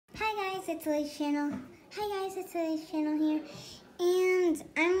guys, it's Lily's channel. Hi guys, it's Lily's channel here. And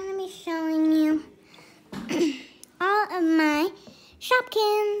I'm going to be showing you all of my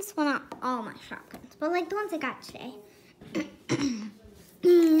Shopkins. Well, not all my Shopkins, but like the ones I got today.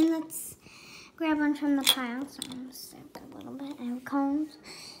 And let's grab one from the pile. So I'm going to save it a little bit. I have combs.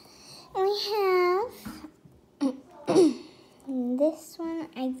 We have this one.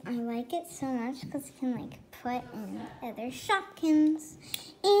 I like it so much because you can like put in other Shopkins.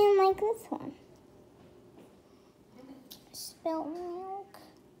 And like this one. Spilt milk.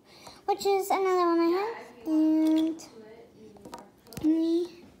 Which is another one I have. And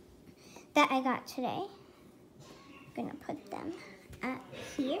that I got today. I'm going to put them up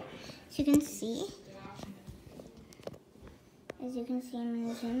here so you can see. As you can see, I'm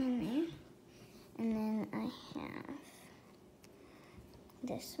going to zoom in there. And then I have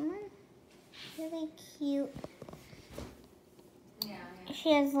this one. Really cute.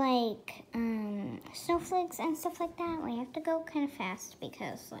 She has like snowflakes and stuff like that. We have to go kind of fast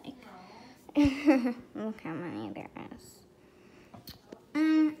because like look how many there is.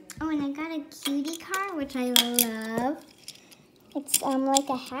 Oh, and I got a cutie car, which I love. It's like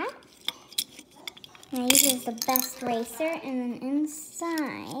a hat. And I use it as the best racer. And then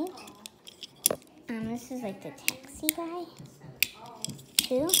inside, this is like the taxi guy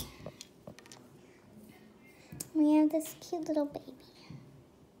too. We have this cute little baby.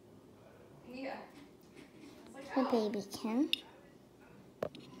 The baby Ken.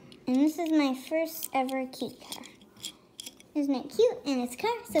 And this is my first ever cutie car. Isn't it cute? And it's a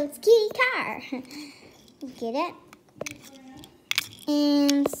car, so it's cutie car. Get it?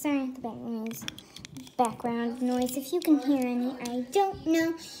 And sorry at the background noise. If you can hear any, I don't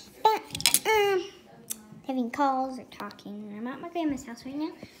know. But having calls or talking. I'm at my grandma's house right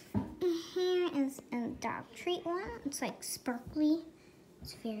now. And here is a dog treat one. It's like sparkly.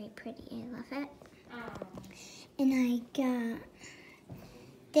 It's very pretty. I love it. And I got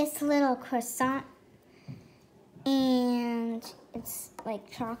this little croissant. And it's like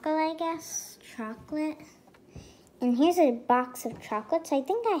chocolate, I guess. Chocolate. And here's a box of chocolates. I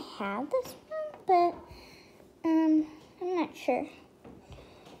think I have this one, but I'm not sure.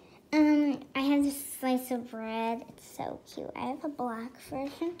 I have this slice of bread. It's so cute. I have a black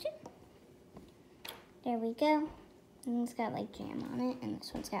version too. There we go. And it's got like jam on it. And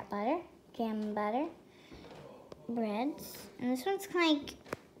this one's got butter. Jam and butter. Breads. And this one's kind of like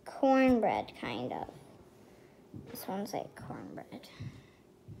cornbread, kind of. This one's like cornbread.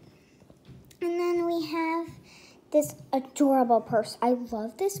 And then we have this adorable purse. I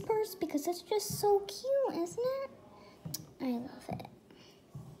love this purse because it's just so cute, isn't it? I love it.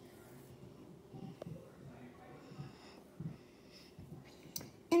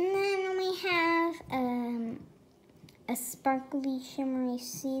 And then we have a sparkly, shimmery,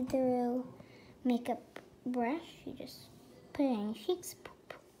 see-through makeup brush. You just put it on your cheeks,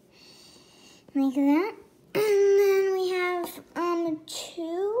 like that. And then we have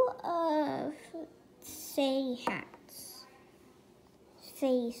two of Sadie hats.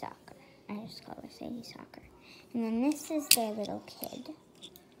 Sadie Soccer. I just call her Sadie Soccer. And then this is their little kid,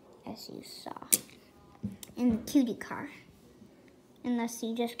 as you saw, in the cutie car. Unless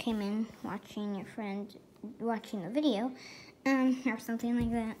you just came in watching your friend watching the video, or something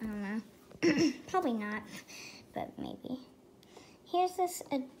like that. I don't know. Probably not, but maybe. Here's this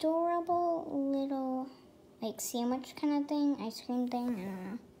adorable little like sandwich kind of thing, ice cream thing. I don't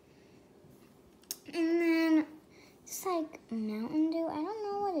know. And then it's like Mountain Dew. I don't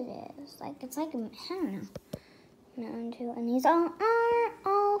know what it is. Like it's like I don't know. Mountain Dew, and these are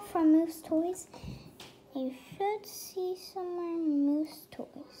all from Moose Toys. You should see somewhere Moose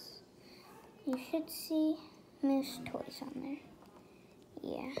Toys. You should see Moose Toys on there.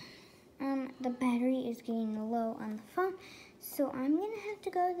 Yeah. The battery is getting low on the phone, so I'm gonna have to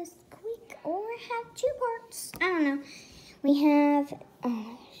go this quick or have two parts. I don't know. We have,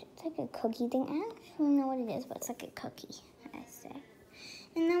 it's like a cookie thing. I don't actually know what it is, but it's like a cookie, I say.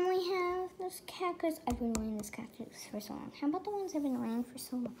 And then we have this cactus. I've been wearing this cactus for so long. How about the ones I've been wearing for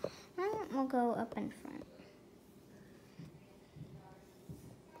so long? We'll go up in front.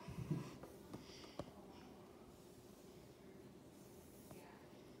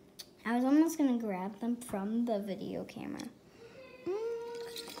 I was almost going to grab them from the video camera.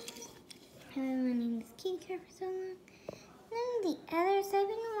 I've been wanting this key car for so long. And then the others I've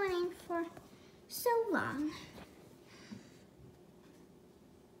been wanting for so long.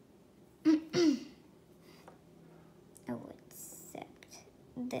 Oh, except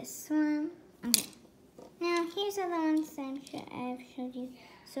this one. Okay. Now, here's all the ones that I've showed you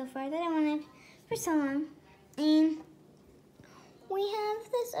so far that I wanted for so long. And we have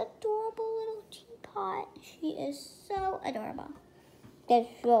this adorable little teapot. She is so adorable. I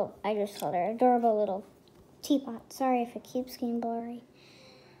just called her adorable little teapot. Sorry if it keeps getting blurry.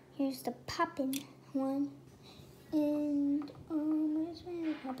 Here's the poppin' one. And, where's my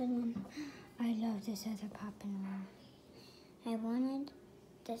other poppin' one? I love this other poppin' one. I wanted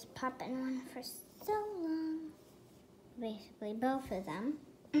this poppin' one for so long. Basically, both of them.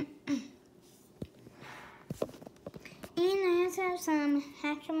 And I also have some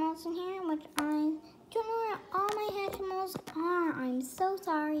Hatchimals in here, which I don't know where all my Hatchimals are. I'm so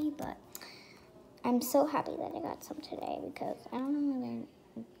sorry, but I'm so happy that I got some today because I don't know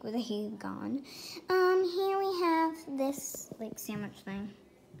where they've gone. Here we have this like sandwich thing.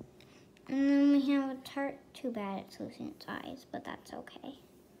 And then we have a tart. Too bad it's losing its eyes, but that's okay.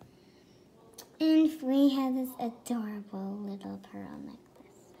 And we have this adorable little pearl necklace.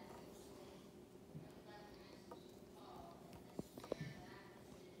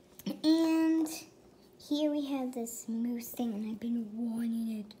 And here we have this moose thing, and I've been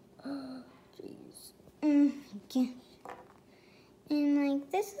wanting it. Oh, jeez. Yeah. And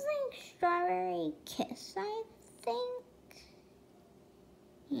like, this is like Strawberry Kiss, I think.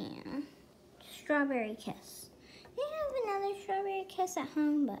 Yeah. Strawberry Kiss. I have another Strawberry Kiss at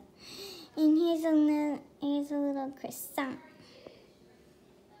home, but... And here's a little croissant.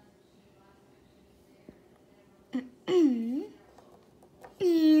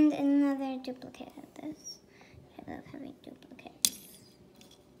 And another duplicate of this. I love having duplicates.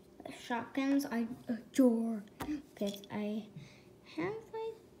 The Shopkins I adore because I have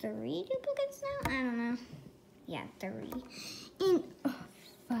like 3 duplicates now. I don't know. Yeah, 3. And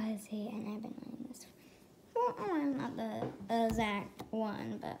fuzzy, and I've been wanting this. Well, not the exact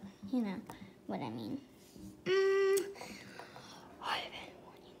one, but you know what I mean. I've been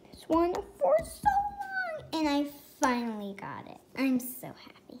wanting this one for so long, and I finally got it. I'm so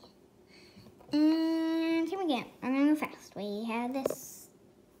happy. And here we go. I'm gonna go fast. We have that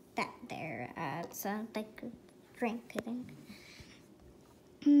there. It's like a drink, I think.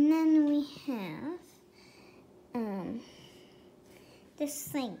 And then we have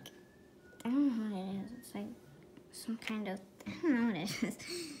this like, I don't know what it is. It's like some kind of, I don't know what it is.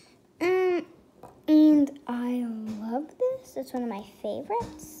 And I love this. It's one of my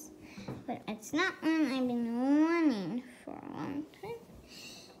favorites. But it's not one I've been wanting for a long time.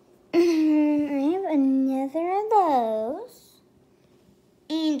 I have another of those.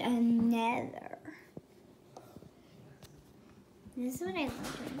 And another. This is what I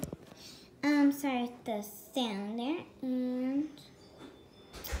love. Sorry, the sound there. And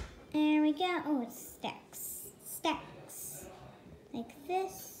there we go. Oh, it's stacks. Stacks. Like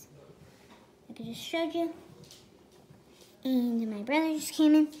this. Like I just showed you. And my brother just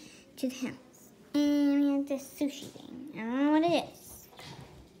came in to the house. And we have this sushi thing. I don't know what it is.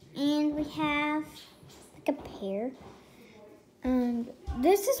 And we have like a pear. And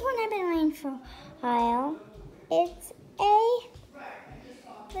this is one I've been waiting for a while. It's a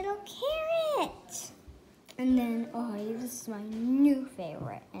little carrot. And then, oh, this is my new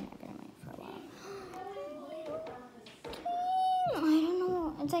favorite. And I've been waiting for a while. I don't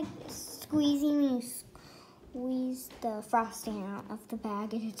know. It's like squeezing you. Squeeze the frosting out of the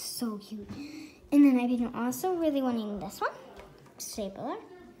bag, and it's so cute. And then I've been also really wanting this one, stapler.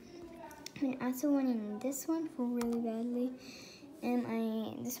 I've been also wanting this one for really badly. And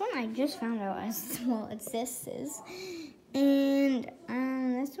this one I just found out as small as this is. And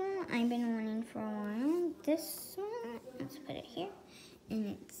this one I've been wanting for a while. This one, let's put it here,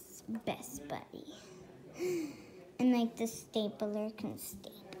 and it's Best Buddy. And like the stapler can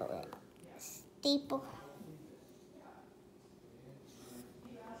staple it. Staple.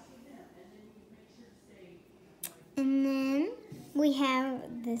 And then we have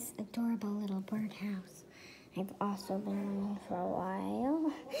this adorable little birdhouse. I've also been wanting for a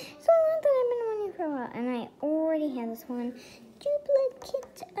while. So one that I've been wanting for a while. And I already have this one.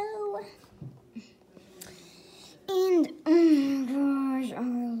 Duplicate. Oh. And oh my gosh, I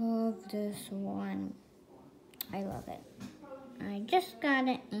love this one. I love it. I just got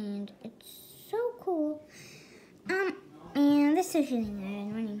it and it's so cool. And this is the thing I've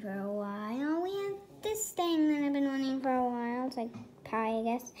been wanting for a while. We have this thing that I've been wanting for a while. It's like pie, I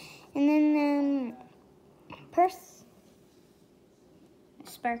guess. And then purse.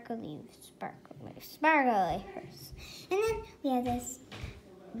 Sparkly purse. And then we have this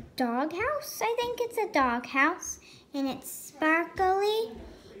dog house. I think it's a dog house. And it's sparkly.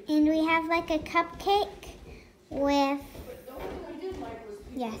 And we have like a cupcake with,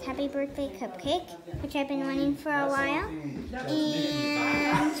 yes, happy birthday cupcake, which I've been wanting for a while. And I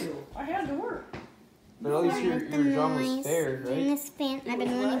had to work. But at least your drum was fair, right? And this fan I've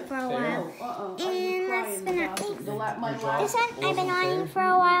been wanting for a while. And last but not least, this one I've been wanting for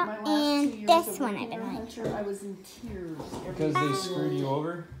a while. And this one I've been wanting. I was in tears. Because they screwed you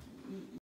over?